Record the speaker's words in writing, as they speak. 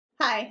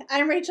Hi,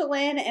 I'm Rachel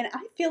Lynn, and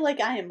I feel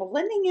like I am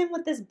blending in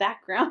with this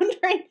background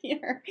right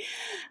here.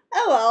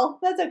 Oh well,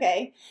 that's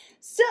okay.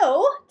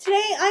 So,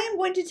 today I am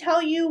going to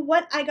tell you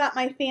what I got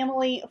my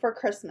family for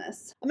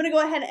Christmas. I'm going to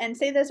go ahead and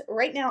say this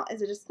right now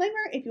as a disclaimer.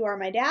 If you are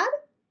my dad,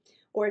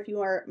 or if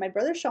you are my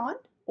brother Sean,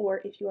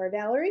 or if you are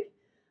Valerie,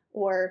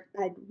 or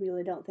I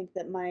really don't think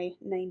that my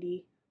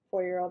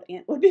 94-year-old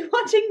aunt would be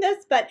watching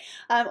this, but,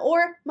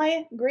 or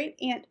my great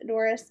aunt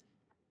Doris,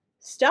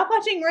 stop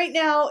watching right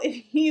now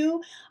if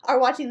you are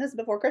watching this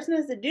before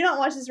Christmas. Do not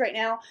watch this right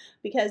now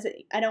because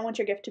I don't want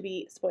your gift to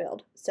be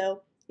spoiled.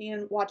 So you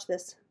can watch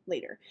this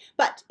later.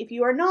 But if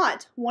you are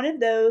not one of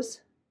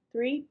those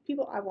three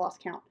people, I've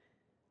lost count.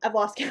 I've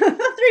lost count of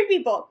 3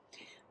 people.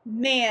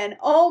 Man,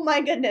 oh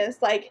my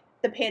goodness, like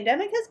the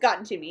pandemic has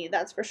gotten to me,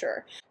 that's for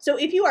sure. So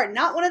if you are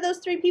not one of those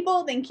 3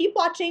 people, then keep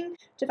watching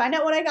to find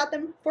out what I got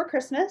them for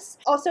Christmas.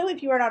 Also,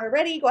 if you are not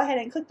already, go ahead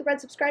and click the red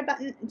subscribe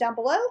button down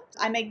below.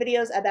 I make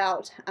videos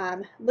about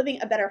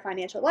living a better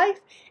financial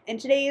life, and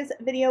today's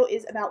video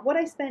is about what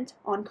I spent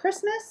on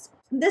Christmas.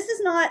 This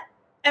is not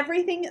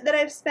everything that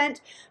I've spent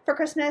for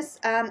Christmas.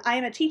 I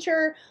am a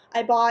teacher.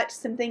 I bought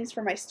some things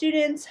for my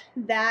students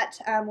that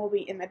will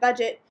be in my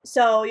budget,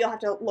 so you'll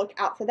have to look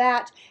out for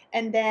that.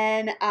 And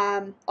then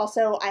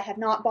also I have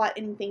not bought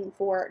anything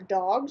for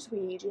dogs.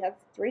 We do have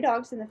 3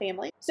 dogs in the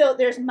family. So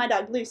there's my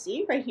dog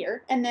Lucy right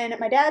here, and then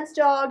my dad's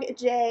dog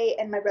Jay,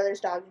 and my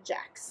brother's dog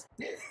Jax.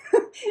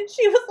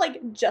 She was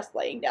like just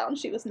laying down.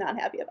 She was not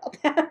happy about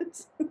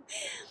that.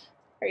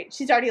 All right,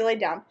 she's already laid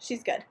down.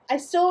 She's good. I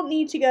still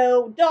need to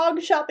go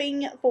dog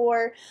shopping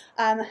for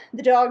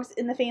the dogs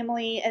in the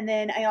family, and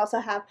then I also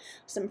have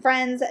some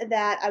friends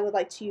that I would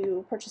like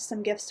to purchase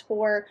some gifts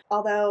for,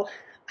 although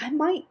I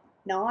might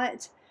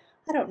not.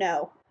 I don't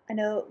know. I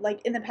know,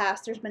 like, in the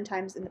past, there's been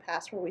times in the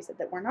past where we said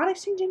that we're not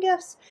exchanging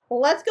gifts. Well,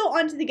 let's go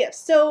on to the gifts.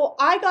 So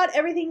I got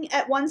everything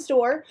at one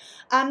store.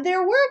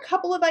 There were a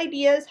couple of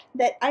ideas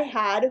that I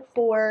had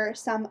for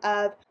some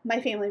of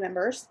my family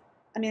members.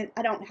 I mean,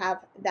 I don't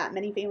have that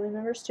many family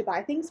members to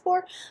buy things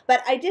for,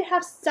 but I did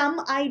have some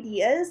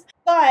ideas,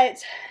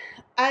 but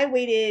I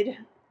waited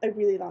a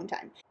really long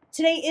time.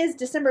 Today is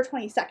December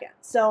 22nd,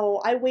 so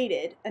I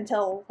waited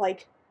until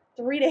like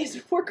 3 days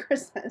before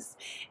Christmas,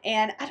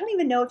 and I don't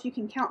even know if you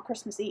can count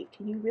Christmas Eve.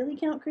 Can you really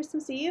count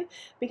Christmas Eve?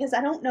 Because I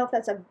don't know if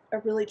that's a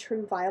really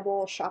true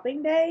viable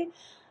shopping day.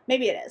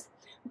 Maybe it is.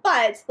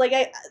 But like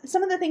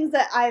some of the things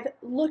that I've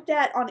looked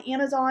at on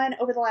Amazon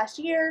over the last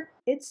year,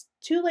 it's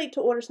too late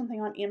to order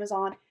something on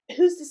Amazon.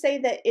 Who's to say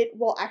that it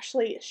will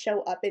actually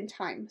show up in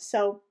time?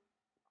 So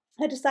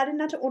I decided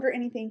not to order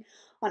anything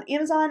on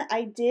Amazon.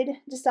 I did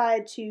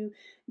decide to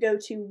go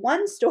to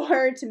one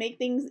store to make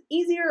things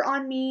easier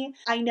on me.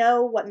 I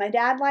know what my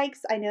dad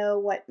likes. I know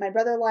what my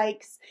brother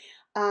likes.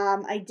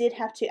 I did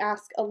have to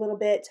ask a little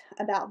bit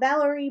about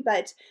Valerie,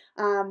 but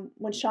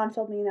when Sean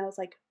filled me in, I was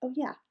like, oh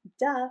yeah,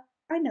 duh.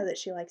 I know that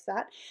she likes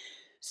that.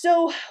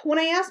 So when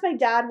I asked my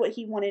dad what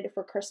he wanted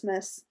for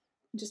Christmas,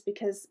 just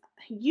because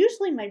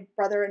usually my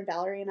brother and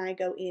Valerie and I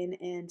go in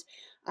and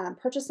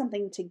purchase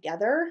something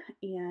together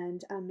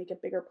and make a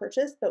bigger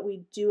purchase, but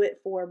we do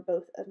it for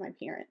both of my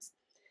parents.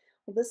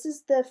 Well, this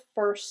is the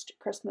first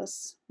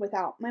Christmas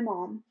without my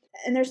mom.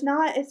 And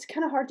it's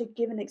kind of hard to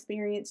give an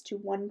experience to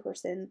one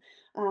person.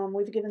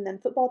 We've given them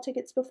football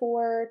tickets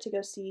before to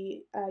go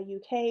see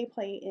UK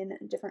play in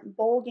different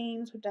bowl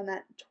games. We've done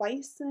that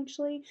twice,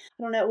 actually.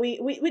 I don't know.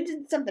 We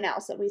did something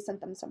else that we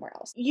sent them somewhere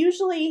else.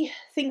 Usually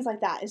things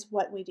like that is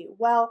what we do.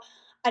 Well,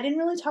 I didn't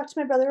really talk to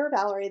my brother or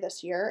Valerie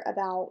this year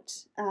about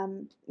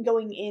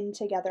going in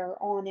together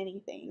on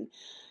anything.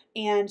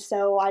 And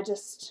so I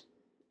just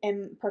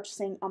am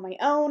purchasing on my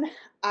own.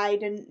 I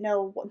didn't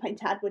know what my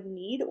dad would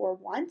need or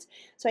want.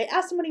 So I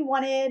asked him what he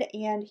wanted,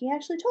 and he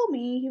actually told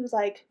me. He was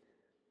like,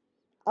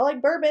 I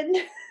like bourbon.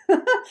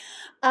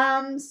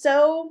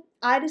 So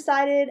I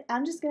decided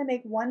I'm just going to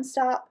make one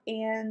stop,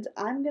 and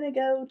I'm going to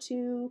go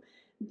to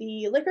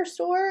the liquor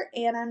store,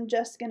 and I'm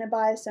just going to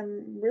buy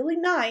some really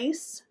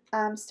nice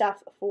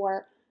stuff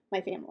for my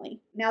family.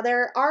 Now,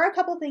 there are a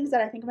couple things that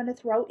I think I'm going to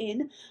throw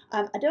in.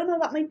 I don't know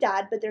about my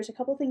dad, but there's a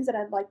couple things that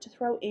I'd like to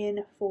throw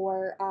in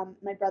for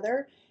my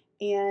brother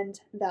and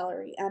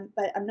Valerie.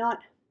 But I'm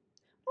not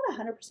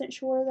 100%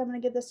 sure that I'm going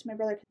to give this to my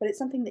brother, but it's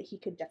something that he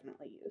could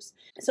definitely use.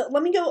 So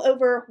let me go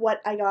over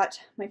what I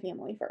got my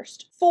family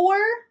first. For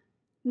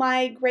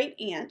my great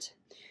aunt,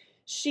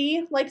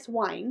 she likes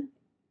wine,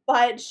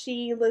 but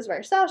she lives by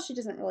herself. She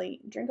doesn't really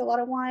drink a lot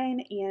of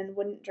wine and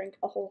wouldn't drink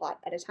a whole lot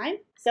at a time.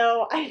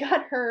 So I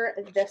got her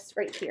this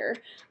right here.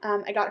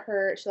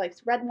 She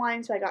likes red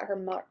wine, so I got her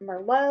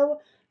Merlot,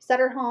 set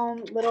her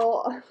home,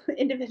 little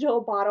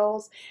individual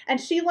bottles. And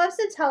she loves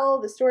to tell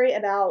the story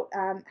about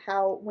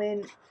how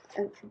when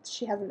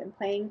she hasn't been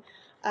playing,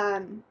 I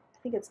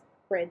think it's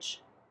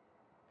bridge.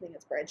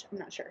 I'm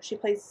not sure. She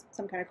plays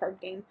some kind of card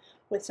game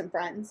with some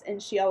friends,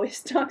 and she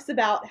always talks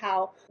about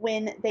how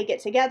when they get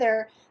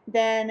together,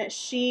 then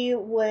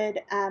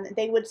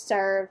they would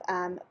serve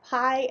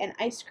pie and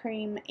ice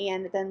cream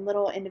and then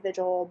little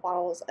individual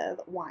bottles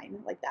of wine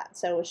like that.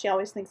 So she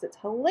always thinks it's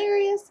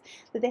hilarious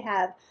that they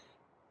have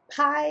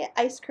pie,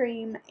 ice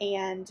cream,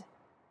 and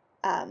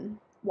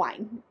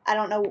wine. I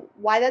don't know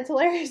why that's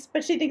hilarious,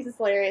 but she thinks it's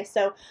hilarious.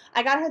 So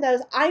I got her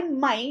those. I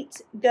might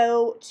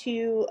go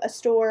to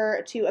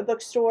a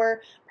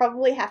bookstore,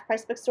 probably Half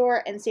Price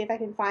bookstore, and see if I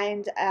can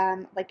find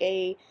like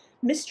a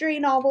mystery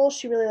novel.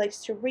 She really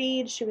likes to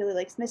read. She really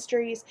likes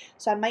mysteries.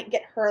 So I might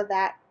get her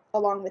that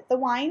along with the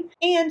wine.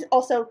 And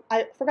also,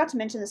 I forgot to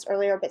mention this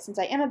earlier, but since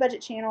I am a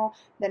budget channel,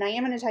 then I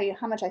am going to tell you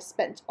how much I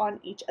spent on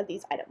each of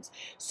these items.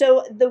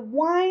 So the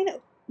wine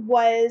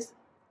was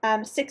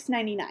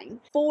 $6.99.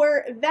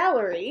 For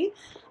Valerie,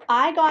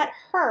 I got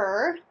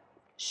her,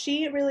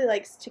 she really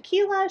likes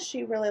tequila.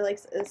 She really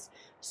likes this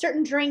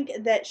certain drink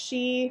that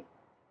she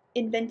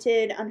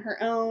invented on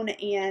her own,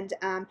 and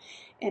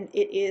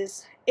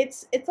it's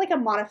like a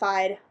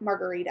modified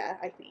margarita,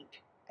 I think.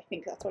 I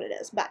think that's what it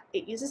is, but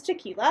it uses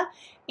tequila,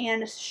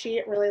 and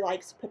she really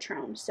likes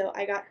Patron. So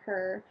I got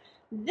her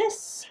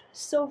this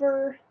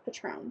silver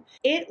Patron.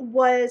 It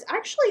was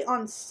actually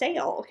on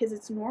sale because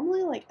it's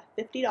normally like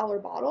a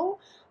 $50 bottle,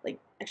 like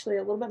actually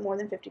a little bit more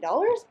than $50,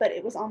 but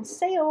it was on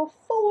sale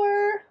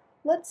for,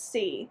 let's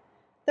see,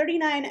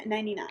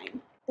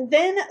 $39.99.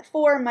 Then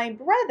for my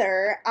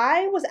brother,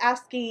 I was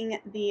asking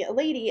the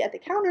lady at the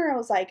counter, I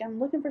was like, I'm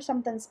looking for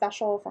something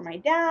special for my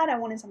dad. I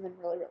wanted something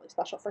really, really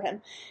special for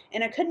him.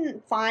 And I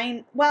couldn't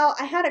find, well,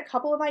 I had a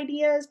couple of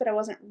ideas, but I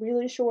wasn't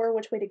really sure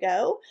which way to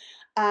go.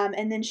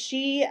 And then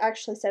she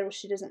actually said, well,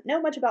 she doesn't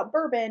know much about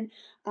bourbon,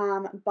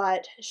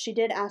 but she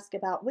did ask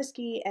about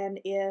whiskey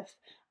and if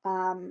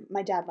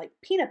my dad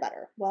liked peanut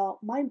butter. Well,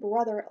 my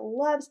brother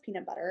loves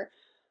peanut butter,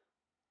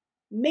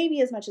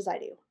 maybe as much as I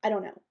do. I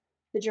don't know.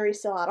 The jury's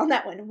still out on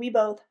that one. We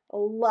both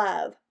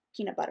love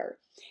peanut butter.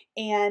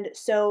 And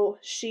so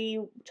she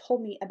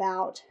told me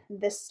about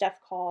this stuff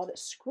called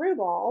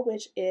Screwball,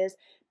 which is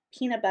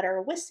peanut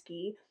butter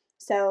whiskey.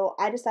 So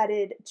I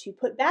decided to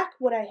put back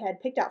what I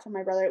had picked out for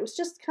my brother. It was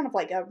just kind of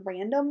like a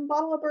random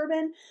bottle of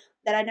bourbon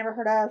that I'd never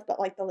heard of, but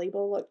like the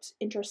label looked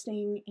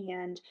interesting,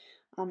 and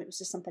it was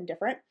just something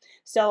different.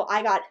 So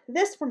I got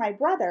this for my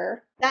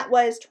brother. That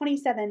was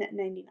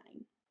 $27.99.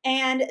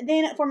 And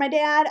then for my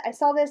dad, I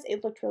saw this.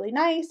 It looked really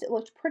nice. It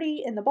looked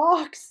pretty in the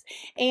box.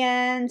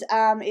 And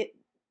I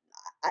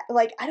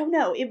don't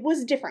know, it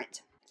was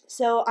different.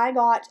 So I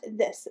got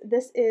this.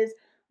 This is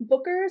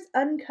Booker's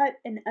Uncut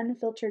and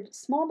Unfiltered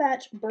Small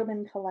Batch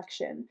Bourbon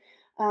Collection.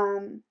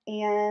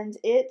 And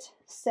it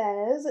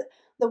says,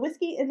 the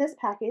whiskey in this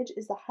package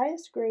is the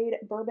highest grade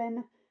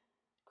bourbon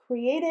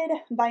created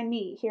by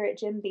me here at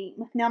Jim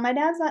Beam. Now, my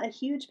dad's not a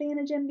huge fan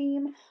of Jim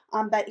Beam,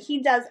 but he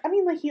does, I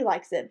mean, like, he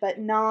likes it, but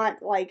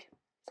not what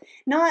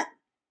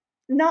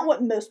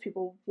most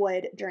people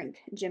would drink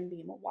Jim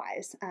Beam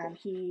wise.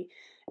 He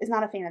is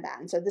not a fan of that,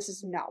 and so this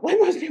is not what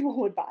most people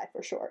would buy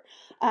for sure.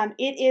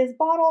 It is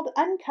bottled,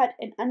 uncut,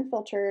 and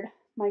unfiltered.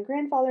 My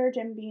grandfather,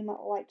 Jim Beam,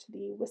 liked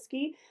the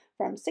whiskey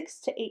from 6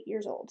 to 8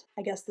 years old.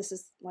 I guess this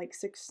is like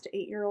 6 to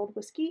 8 year old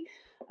whiskey.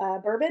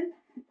 Bourbon.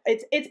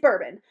 It's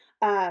bourbon.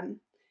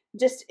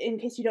 Just in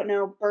case you don't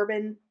know,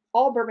 bourbon,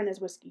 all bourbon is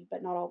whiskey,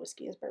 but not all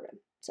whiskey is bourbon.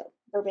 So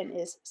bourbon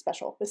is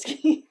special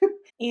whiskey.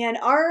 And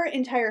our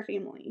entire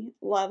family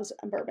loves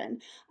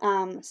bourbon.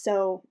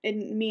 So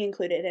me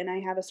included. And I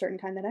have a certain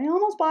kind that I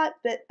almost bought,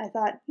 but I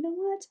thought, you know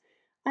what?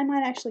 I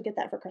might actually get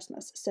that for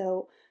Christmas.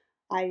 So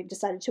I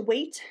decided to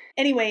wait.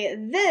 Anyway,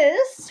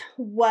 this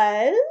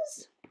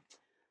was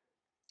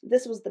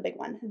the big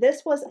one.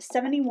 This was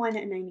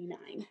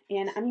 $71.99.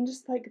 And I mean,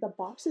 just like the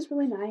box is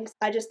really nice.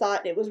 I just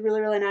thought it was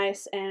really, really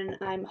nice. And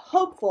I'm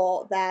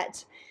hopeful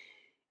that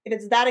if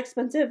it's that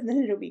expensive,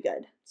 then it'll be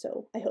good.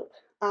 So I hope.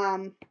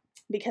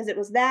 Because it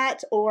was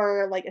that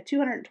or like a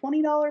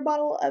 $220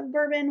 bottle of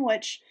bourbon,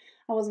 which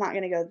I was not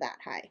going to go that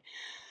high.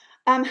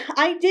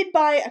 I did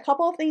buy a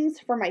couple of things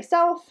for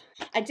myself.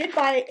 I did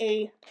buy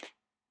a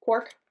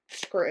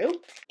corkscrew.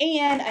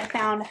 And I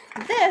found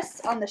this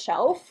on the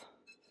shelf,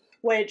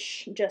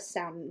 which just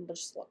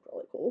looked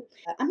really cool.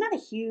 I'm not a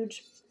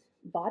huge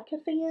vodka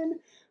fan,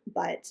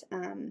 but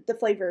the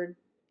flavored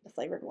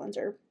ones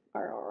are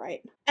all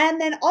right. And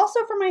then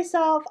also for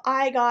myself,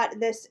 I got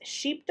this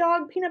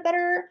Sheepdog peanut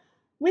butter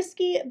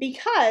whiskey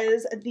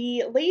because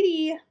the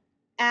lady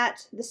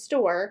at the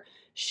store,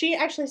 she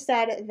actually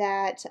said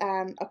that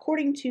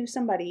according to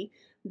somebody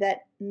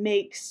that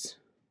makes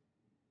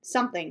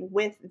something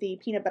with the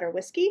peanut butter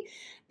whiskey,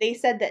 they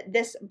said that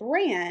this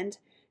brand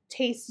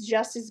tastes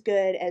just as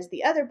good as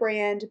the other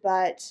brand,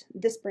 but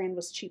this brand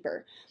was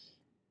cheaper.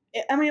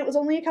 I mean, it was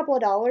only a couple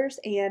of dollars,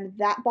 and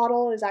that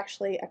bottle is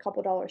actually a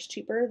couple dollars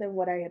cheaper than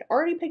what I had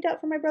already picked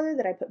up for my brother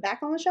that I put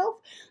back on the shelf.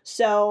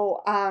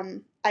 So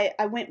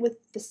I went with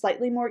the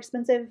slightly more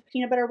expensive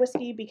peanut butter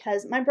whiskey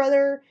because my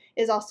brother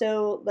is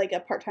also like a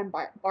part-time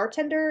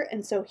bartender,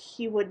 and so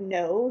he would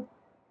know.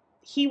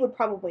 He's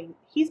probably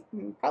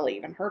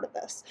even heard of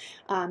this.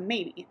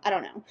 Maybe. I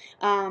don't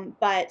know.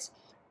 But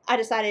I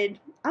decided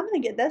I'm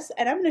going to get this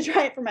and I'm going to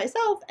try it for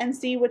myself and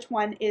see which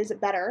one is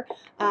better,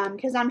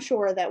 because I'm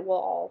sure that we'll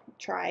all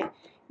try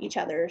each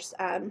other's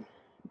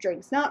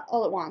drinks. Not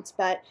all at once,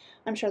 but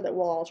I'm sure that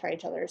we'll all try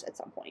each other's at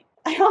some point.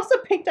 I also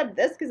picked up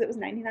this because it was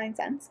 99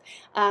 cents,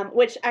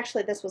 which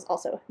actually this was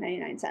also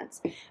 99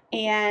 cents.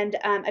 And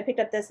I picked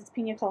up this. It's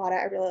pina colada.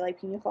 I really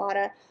like pina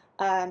colada.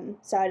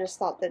 So I just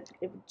thought that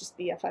it would just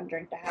be a fun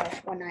drink to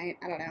have one night.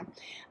 I don't know.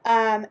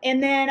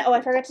 And then, oh,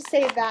 I forgot to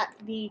say that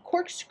the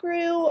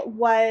corkscrew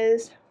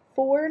was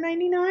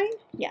 $4.99.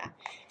 Yeah.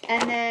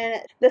 And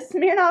then the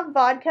Smirnoff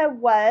vodka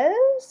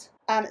was,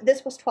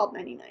 this was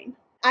 $12.99.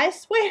 I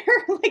swear,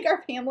 like,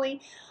 our family,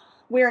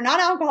 we are not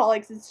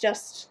alcoholics. It's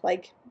just,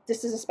 like,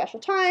 this is a special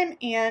time.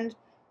 And,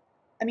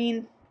 I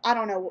mean, I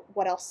don't know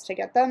what else to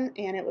get them.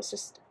 And it was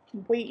just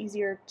way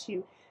easier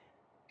to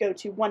go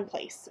to one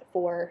place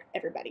for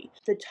everybody.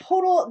 The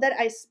total that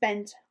I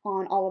spent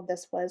on all of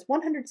this was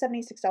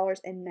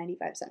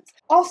 $176.95.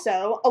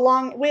 Also,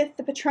 along with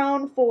the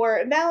Patron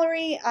for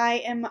Valerie,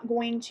 I am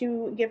going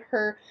to give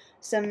her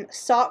some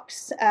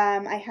socks.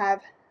 I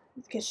have,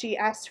 because she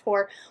asked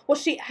for, well,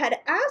 she had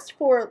asked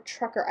for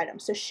trucker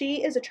items. So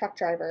she is a truck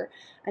driver,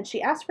 and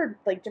she asked for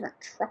like different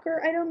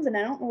trucker items, and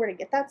I don't know where to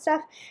get that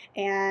stuff,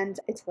 and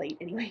it's late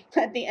anyway.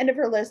 At the end of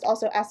her list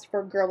also asked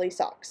for girly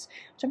socks,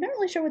 which I'm not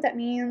really sure what that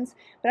means,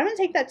 but I'm going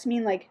to take that to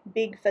mean like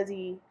big,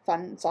 fuzzy,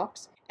 fun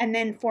socks. And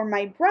then for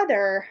my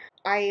brother,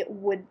 I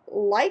would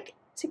like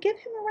to give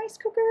him a rice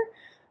cooker,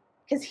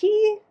 because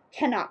he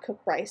cannot cook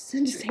rice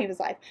to save his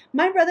life.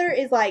 My brother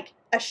is like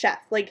a chef,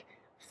 like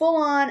full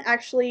on,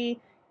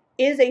 actually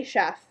is a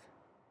chef,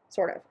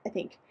 sort of, I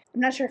think. I'm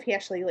not sure if he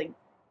actually like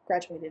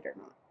graduated or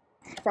not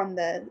from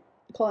the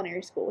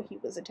culinary school he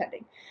was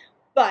attending,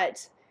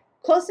 but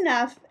close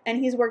enough. And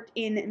he's worked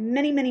in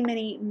many, many,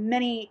 many,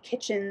 many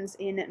kitchens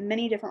in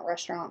many different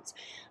restaurants.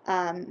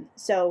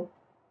 So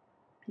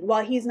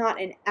while he's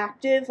not an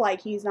active,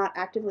 like he's not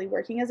actively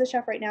working as a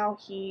chef right now,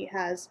 he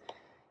has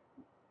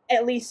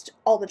at least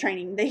all the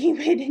training that he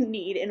would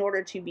need in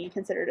order to be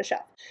considered a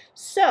chef.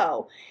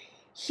 So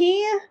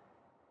he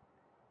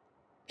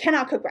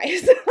cannot cook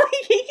rice.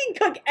 Like, he can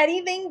cook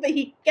anything, but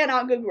he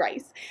cannot cook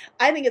rice.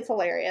 I think it's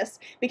hilarious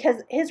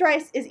because his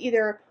rice is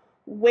either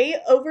way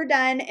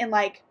overdone and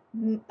like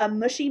a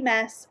mushy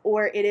mess,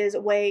 or it is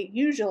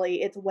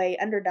usually it's way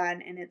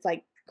underdone and it's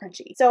like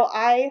crunchy. So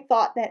I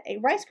thought that a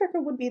rice cooker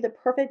would be the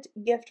perfect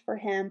gift for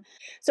him.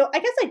 So I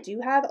guess I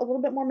do have a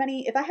little bit more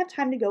money. If I have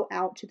time to go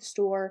out to the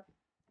store,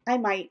 I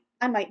might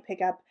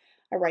pick up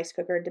a rice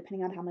cooker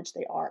depending on how much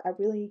they are. I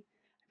really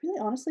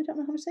honestly don't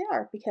know how much they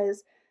are,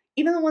 because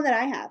even the one that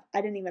I have,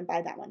 I didn't even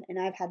buy that one, and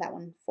I've had that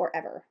one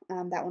forever.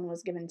 That one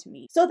was given to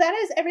me. So that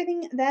is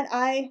everything that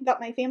I got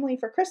my family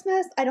for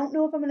Christmas. I don't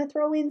know if I'm going to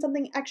throw in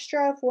something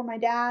extra for my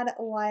dad,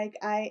 like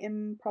I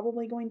am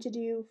probably going to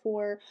do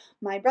for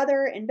my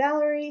brother and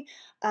Valerie.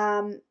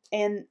 And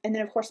then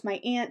of course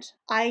my aunt,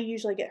 I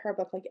usually get her a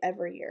book like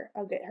every year.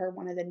 I'll get her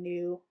one of the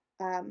new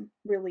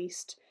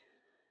released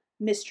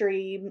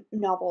mystery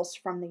novels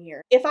from the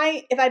year. If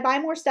I buy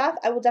more stuff,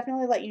 I will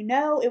definitely let you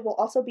know. It will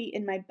also be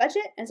in my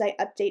budget as I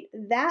update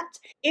that.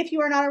 If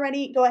you are not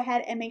already, go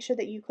ahead and make sure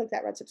that you click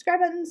that red subscribe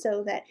button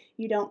so that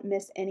you don't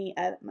miss any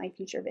of my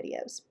future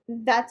videos.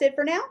 That's it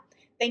for now.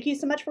 Thank you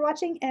so much for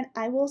watching, and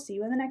I will see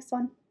you in the next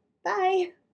one. Bye!